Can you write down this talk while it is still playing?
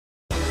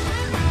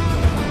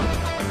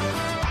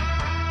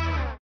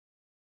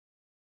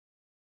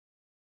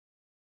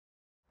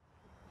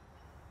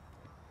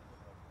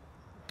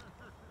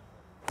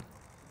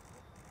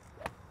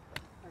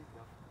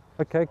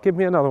Okay, give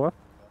me another one.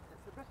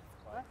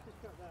 I'm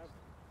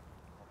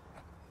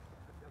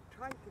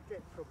trying to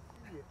get from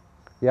here.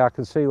 Yeah, I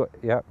can see what,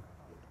 yeah.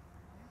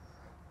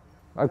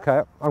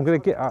 Okay, I'm going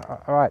to get,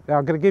 all right, now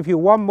I'm going to give you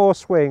one more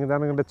swing and then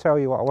I'm going to tell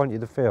you what I want you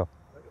to feel.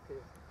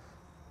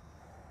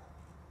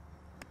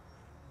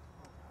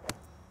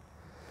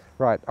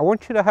 Right, I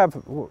want you to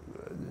have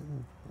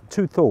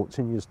two thoughts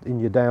in your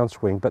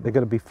downswing, but they're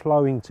going to be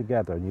flowing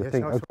together, and you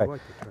think,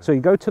 okay. So you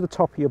go to the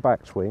top of your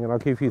backswing, and I'll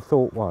give you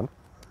thought one.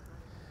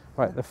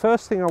 Right, the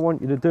first thing I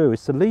want you to do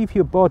is to leave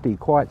your body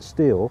quite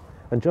still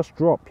and just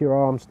drop your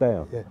arms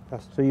down. Yeah,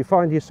 so you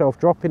find yourself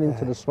dropping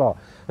into the slot.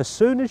 As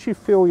soon as you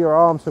feel your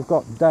arms have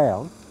got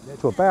down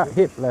to about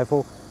hip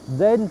level,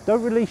 then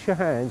don't release your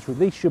hands,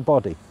 release your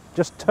body.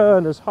 Just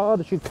turn as hard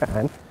as you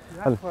can.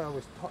 That's why I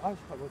was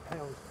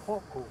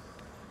talking.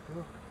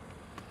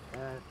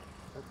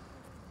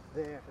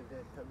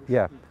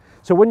 Yeah.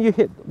 So when you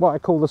hit what I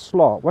call the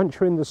slot, once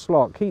you're in the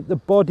slot, keep the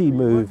body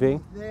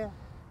moving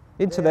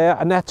into there,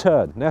 and now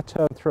turn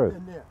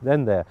through.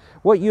 Then there.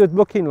 What you're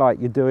looking like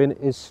you're doing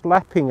is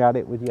slapping at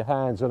it with your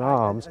hands and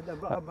arms.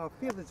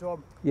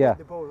 Yeah.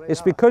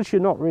 It's because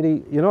you're not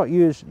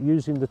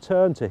using the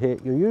turn to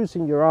hit. You're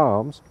using your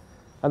arms,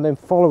 and then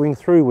following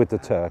through with the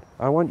turn.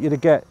 I want you to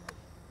get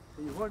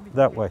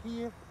that way,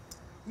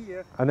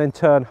 and then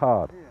turn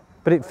hard.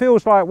 But it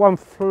feels like one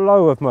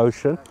flow of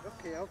motion.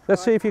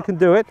 Let's see if you can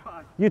do it.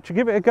 You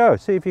give it a go,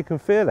 see if you can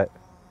feel it.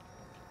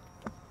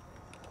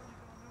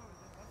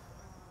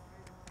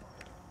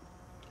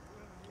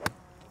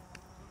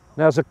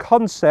 Now, as a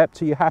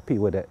concept, are you happy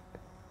with it?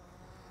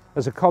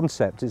 As a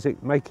concept, is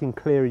it making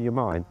clear in your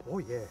mind? Oh,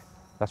 yeah.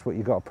 That's what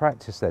you've got to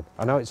practice then.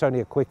 I know it's only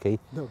a quickie.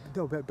 No,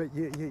 but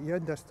you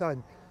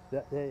understand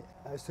that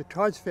it's the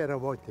transfer I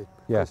wanted.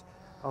 Yeah.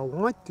 I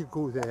want to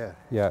go there.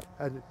 Yeah.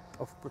 And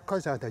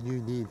because I had a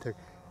new knee,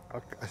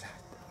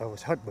 I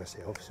was hurt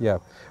myself. So. Yeah.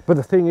 But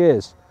the thing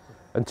is,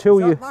 until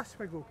Is you... that last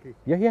swing okay?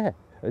 Yeah.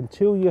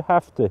 Until you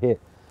have to hit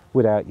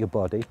without your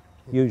body,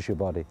 use your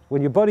body.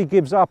 When your body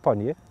gives up on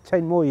you,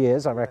 10 more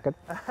years, I reckon,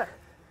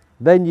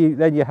 then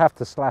you have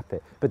to slap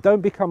it. But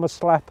don't become a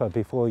slapper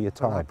before your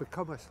time. Well, I've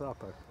become a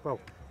slapper. Well,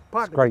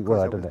 partly great because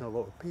word, I was isn't in a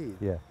lot of pain.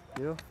 Yeah.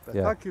 You know? But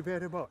yeah. Thank you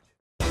very much.